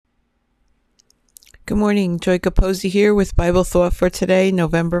Good morning, Joy Capozzi here with Bible Thought for today,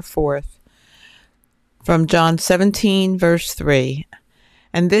 November 4th, from John 17, verse 3.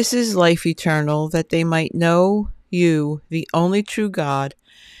 And this is life eternal, that they might know you, the only true God,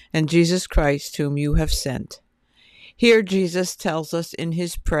 and Jesus Christ, whom you have sent. Here Jesus tells us in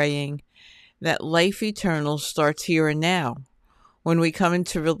his praying that life eternal starts here and now, when we come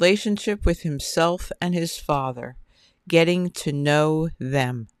into relationship with himself and his Father, getting to know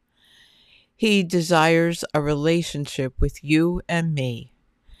them. He desires a relationship with you and me.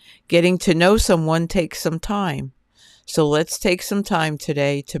 Getting to know someone takes some time. So let's take some time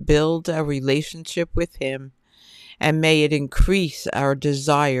today to build a relationship with him, and may it increase our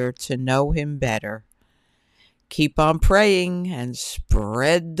desire to know him better. Keep on praying and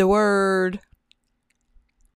spread the word.